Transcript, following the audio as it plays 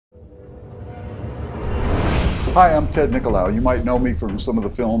Hi, I'm Ted Nicolaou. You might know me from some of the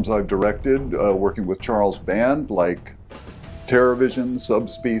films I've directed, working with Charles Band, like TerrorVision,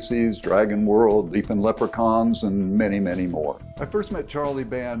 Subspecies, Dragon World, Leap and Leprechauns, and many, many more. I first met Charlie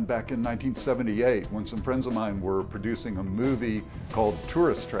Band back in 1978 when some friends of mine were producing a movie called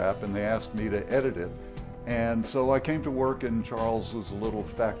Tourist Trap, and they asked me to edit it. And so I came to work in Charles's little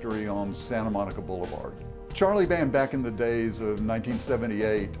factory on Santa Monica Boulevard. Charlie Band back in the days of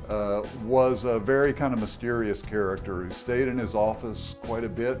 1978 was a very kind of mysterious character who stayed in his office quite a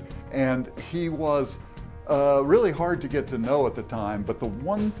bit, and he was really hard to get to know at the time, but the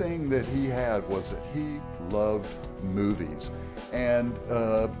one thing that he had was that he loved movies. And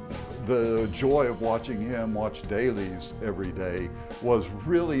the joy of watching him watch dailies every day was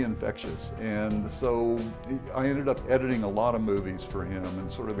really infectious. And so I ended up editing a lot of movies for him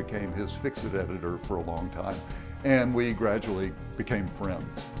and sort of became his fix-it editor for a long time. And we gradually became friends.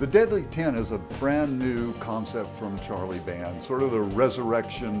 The Deadly 10 is a brand new concept from Charlie Band, sort of the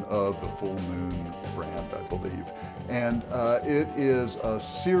resurrection of the Full Moon brand, I believe. And it is a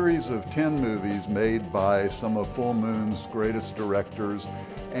series of 10 movies made by some of Full Moon's greatest directors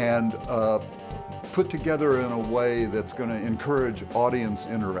and put together in a way that's going to encourage audience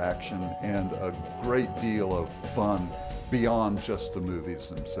interaction and a great deal of fun beyond just the movies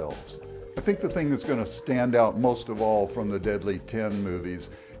themselves. I think the thing that's going to stand out most of all from the Deadly 10 movies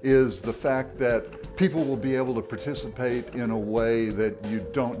is the fact that people will be able to participate in a way that you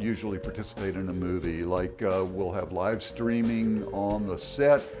don't usually participate in a movie. Like we'll have live streaming on the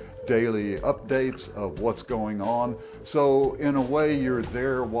set, daily updates of what's going on. So in a way you're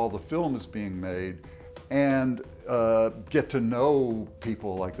there while the film is being made and get to know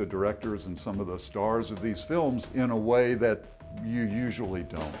people like the directors and some of the stars of these films in a way that you usually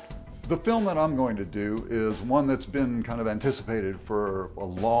don't. The film that I'm going to do is one that's been kind of anticipated for a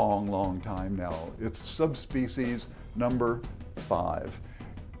long, long time now. It's Subspecies number 5.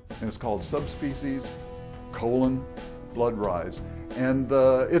 And it's called Subspecies: Blood Rise. And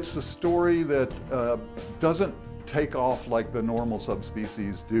it's a story that doesn't take off like the normal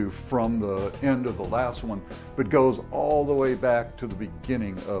subspecies do from the end of the last one, but goes all the way back to the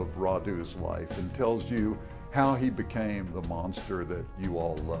beginning of Radu's life and tells you how he became the monster that you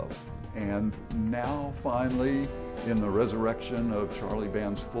all love. And now, finally, in the resurrection of Charlie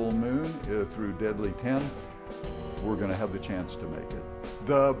Band's Full Moon through Deadly 10, we're going to have the chance to make it.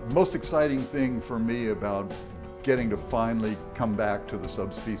 The most exciting thing for me about getting to finally come back to the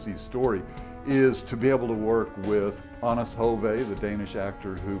Subspecies story is to be able to work with Anders Hove, the Danish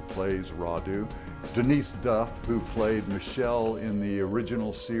actor who plays Radu, Denise Duff, who played Michelle in the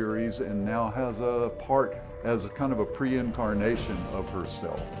original series and now has a part as a kind of a pre-incarnation of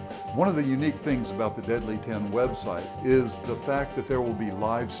herself. One of the unique things about the Deadly 10 website is the fact that there will be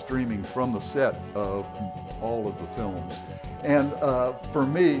live streaming from the set of all of the films. And for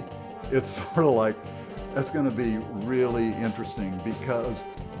me, it's sort of like, that's going to be really interesting because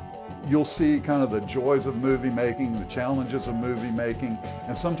you'll see kind of the joys of movie making, the challenges of movie making,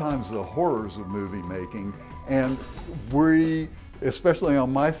 and sometimes the horrors of movie making. And especially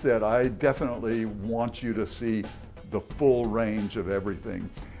on my set, I definitely want you to see the full range of everything.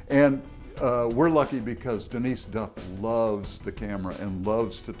 And we're lucky because Denise Duff loves the camera and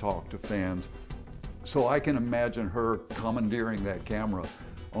loves to talk to fans. So I can imagine her commandeering that camera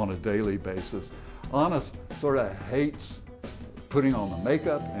on a daily basis. Anna sort of hates putting on the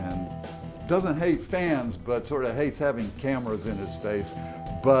makeup and doesn't hate fans, but sort of hates having cameras in his face.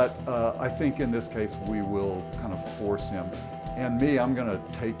 But I think in this case we will kind of force him. And me, I'm going to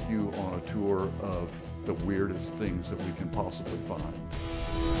take you on a tour of the weirdest things that we can possibly find.